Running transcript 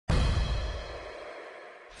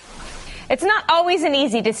It's not always an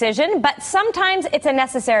easy decision, but sometimes it's a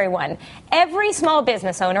necessary one. Every small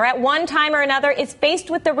business owner at one time or another is faced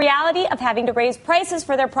with the reality of having to raise prices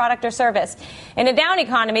for their product or service. In a down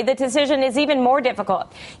economy, the decision is even more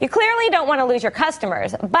difficult. You clearly don't want to lose your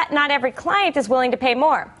customers, but not every client is willing to pay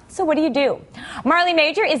more. So what do? Marley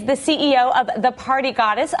Majcher is the CEO of The Party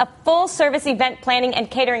Goddess, a full-service event planning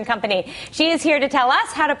and catering company. She is here to tell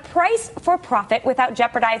us how to price for profit without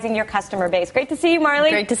jeopardizing your customer base. Great to see you, Marley.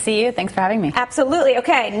 Great to see you. Thanks for having me. Absolutely.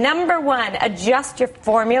 Okay, number one, adjust your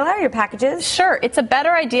formula, your packages. Sure. It's a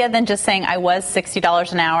better idea than just saying I was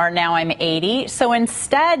 $60 an hour, now I'm $80. So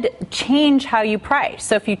instead, change how you price.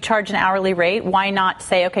 So if you charge an hourly rate, why not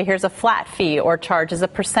say, okay, here's a flat fee, or charge as a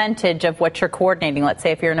percentage of what you're coordinating. Let's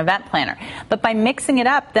say if you're an event planner. But by mixing it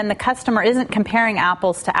up, then the customer isn't comparing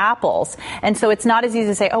apples to apples. And so it's not as easy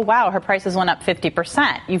to say, oh, wow, her prices went up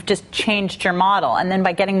 50%. You've just changed your model. And then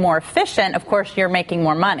by getting more efficient, of course, you're making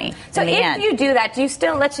more money. So if you do that, do you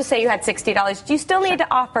still, let's just say you had $60, do you still need to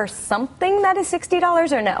offer something that is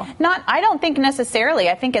 $60 or no? I don't think necessarily.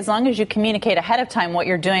 I think as long as you communicate ahead of time what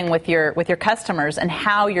you're doing with your customers and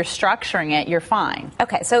how you're structuring it, you're fine.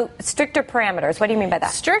 Okay, so stricter parameters. What do you mean by that?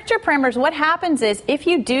 Stricter parameters, what happens is if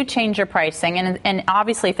you do change your pricing, and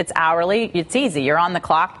obviously if it's hourly, it's easy. You're on the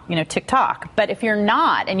clock, tick-tock. But if you're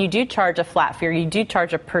not, and you do charge a flat fee or you do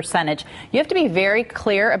charge a percentage, you have to be very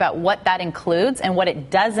clear about what that includes and what it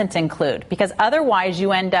doesn't include, because otherwise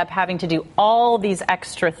you end up having to do all these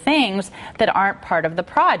extra things that aren't part of the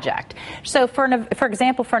project. So for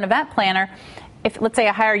example, for an event planner, if, let's say,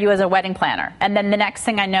 I hire you as a wedding planner, and then the next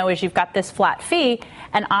thing I know is you've got this flat fee,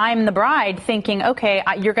 and I'm the bride thinking, okay,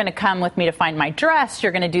 you're going to come with me to find my dress,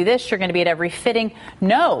 you're going to do this, you're going to be at every fitting.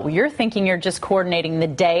 No, you're thinking you're just coordinating the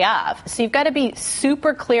day of. So you've got to be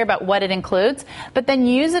super clear about what it includes, but then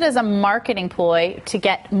use it as a marketing ploy to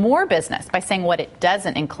get more business by saying what it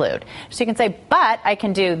doesn't include. So you can say, but I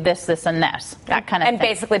can do this, this, and this, that kind of thing. And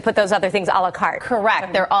basically put those other things a la carte.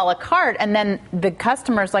 Correct. They're a la carte, and then the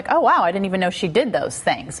customer's like, oh, wow, I didn't even know she did those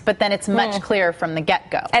things. But then it's much clearer from the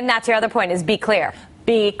get-go. And that's your other point, is be clear.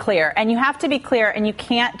 Be clear. And you have to be clear, and you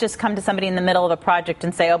can't just come to somebody in the middle of a project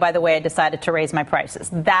and say, oh, by the way, I decided to raise my prices.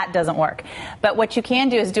 That doesn't work. But what you can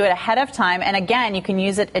do is do it ahead of time, and again, you can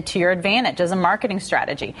use it to your advantage as a marketing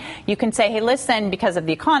strategy. You can say, hey, listen, because of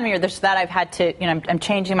the economy or this or that, I've had to, I'm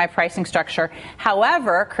changing my pricing structure.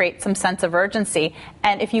 However, create some sense of urgency.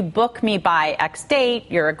 And if you book me by X date,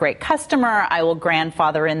 you're a great customer, I will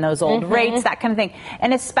grandfather in those old rates, that kind of thing.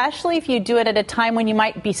 And especially if you do it at a time when you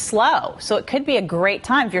might be slow. So it could be a great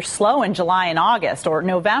time. If you're slow in July and August or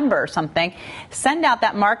November or something, send out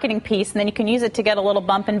that marketing piece, and then you can use it to get a little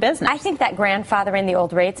bump in business. I think that grandfather in the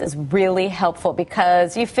old rates is really helpful,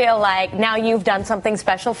 because you feel like now you've done something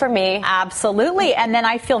special for me. Absolutely. And then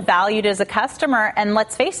I feel valued as a customer. And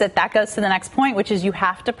let's face it, that goes to the next point, which is you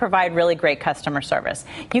have to provide really great customer service.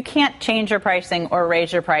 You can't change your pricing or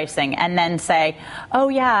raise your pricing and then say, oh,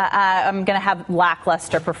 yeah, I'm going to have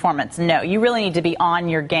lackluster performance. No, you really need to be on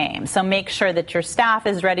your game. So make sure that your staff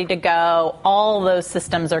is ready to go. All those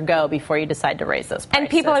systems are go before you decide to raise those prices. And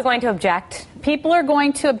people are going to object. People are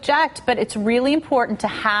going to object, but it's really important to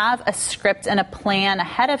have a script and a plan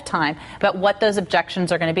ahead of time about what those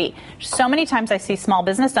objections are going to be. So many times I see small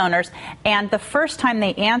business owners, and the first time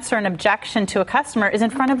they answer an objection to a customer is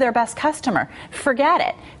in front of their best customer. Forget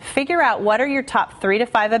it. Figure out what are your top 3 to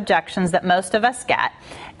 5 objections that most of us get,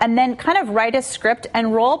 and then kind of write a script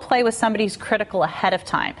and role play with somebody who's critical ahead of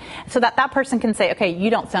time, so that that person can say, okay,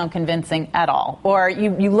 you don't sound convincing at all, or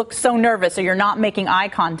you look so nervous, or you're not making eye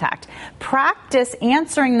contact. Practice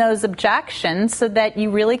answering those objections so that you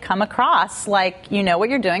really come across like you know what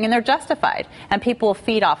you're doing and they're justified, and people will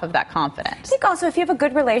feed off of that confidence. I think also if you have a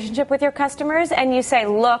good relationship with your customers and you say,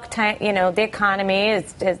 look, the economy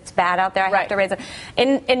it's bad out there, I have to raise it.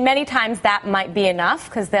 In many times that might be enough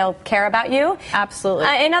because they'll care about you.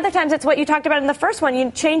 Absolutely. In other times it's what you talked about in the first one.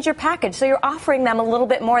 You change your package, so you're offering them a little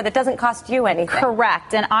bit more that doesn't cost you anything.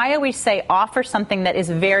 Correct. And I always say offer something that is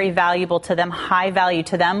very valuable to them, high value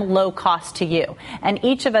to them, low cost to you. And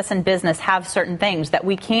each of us in business have certain things that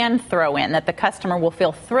we can throw in that the customer will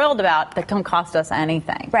feel thrilled about that don't cost us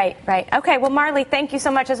anything. Right. Okay, well, Marley, thank you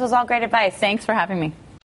so much. This was all great advice. Thanks for having me.